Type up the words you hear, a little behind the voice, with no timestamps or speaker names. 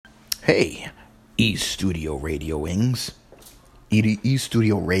Hey, E-Studio Radio Wings.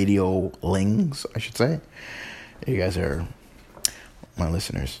 E-Studio Radio Lings, I should say. You guys are my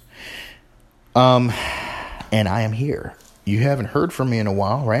listeners. And I am here. You haven't heard from me in a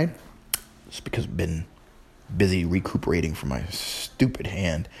while, right? It's because I've been busy recuperating from my stupid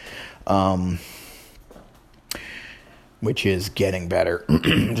hand. Which is getting better.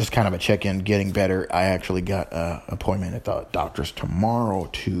 Just kind of a check-in, getting better. I actually got an appointment at the doctor's tomorrow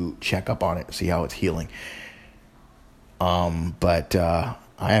to check up on it, see how it's healing. But I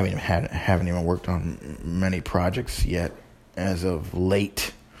haven't even worked on many projects yet as of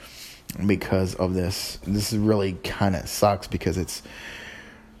late because of this. This really kind of sucks because it's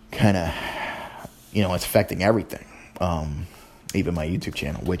kind of, it's affecting everything. Even my YouTube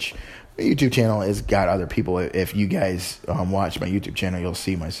channel, which my YouTube channel has got other people. If you guys watch my YouTube channel, you'll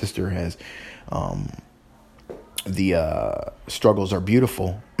see my sister has the Struggles Are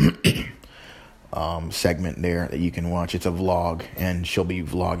Beautiful segment there that you can watch. It's a vlog, and she'll be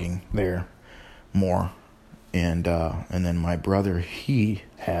vlogging there more. And then my brother, he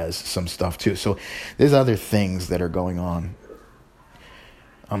has some stuff too. So there's other things that are going on.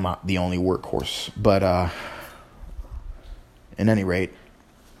 I'm not the only workhorse, but at any rate,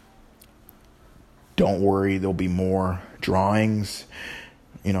 don't worry, there'll be more drawings,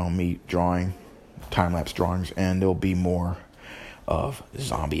 me drawing, time-lapse drawings, and there'll be more of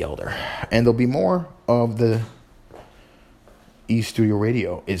Zombie Elder. And there'll be more of the E-Studio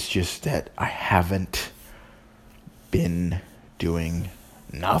Radio. It's just that I haven't been doing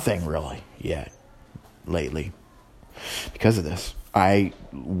nothing really yet lately because of this. I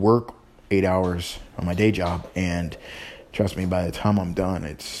work 8 hours on my day job, and trust me, by the time I'm done,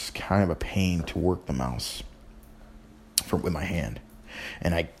 it's kind of a pain to work the mouse with my hand.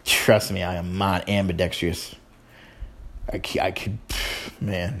 And I am not ambidextrous. I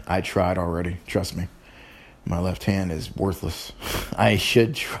tried already. Trust me. My left hand is worthless. I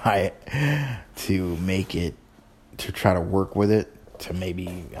should try it to try to work with it, to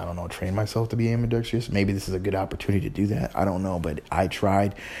maybe, train myself to be ambidextrous. Maybe this is a good opportunity to do that. I don't know, but I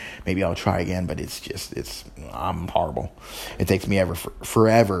tried. Maybe I'll try again, but I'm horrible. It takes me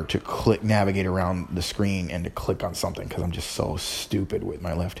forever to navigate around the screen and to click on something because I'm just so stupid with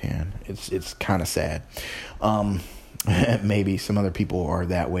my left hand. It's kind of sad. Maybe some other people are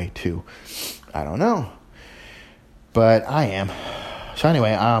that way too. I don't know, but I am. So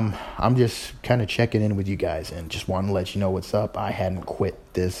anyway, I'm just kind of checking in with you guys and just want to let you know what's up. I hadn't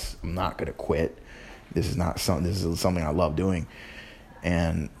quit this. I'm not going to quit. This is something I love doing.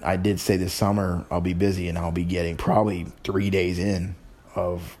 And I did say this summer I'll be busy, and I'll be getting probably 3 days in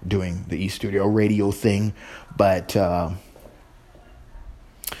of doing the E-Studio Radio thing. But,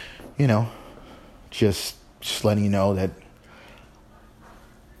 just letting you know that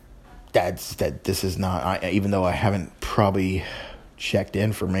this is not, even though I haven't probably checked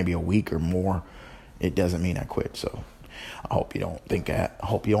in for maybe a week or more, it doesn't mean I quit. So I hope you don't think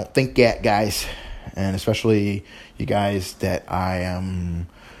that, guys, and especially you guys that I am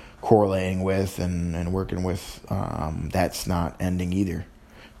correlating with and working with. That's not ending either,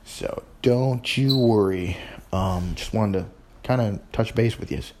 so don't you worry. Just wanted to kind of touch base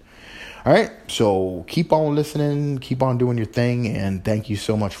with you. All right, so keep on listening, keep on doing your thing, and thank you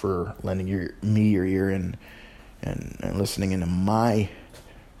so much for lending your ear and listening into my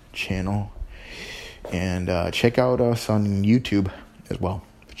channel. And check out us on YouTube as well.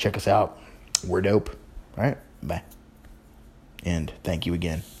 Check us out. We're dope. All right, bye. And thank you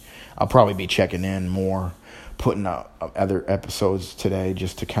again. I'll probably be checking in more, putting out other episodes today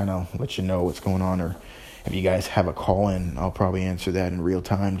just to kind of let you know what's going on. Or if you guys have a call in, I'll probably answer that in real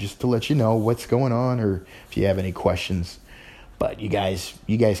time just to let you know what's going on, or if you have any questions. But you guys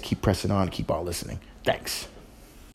keep pressing on, keep on listening. Thanks.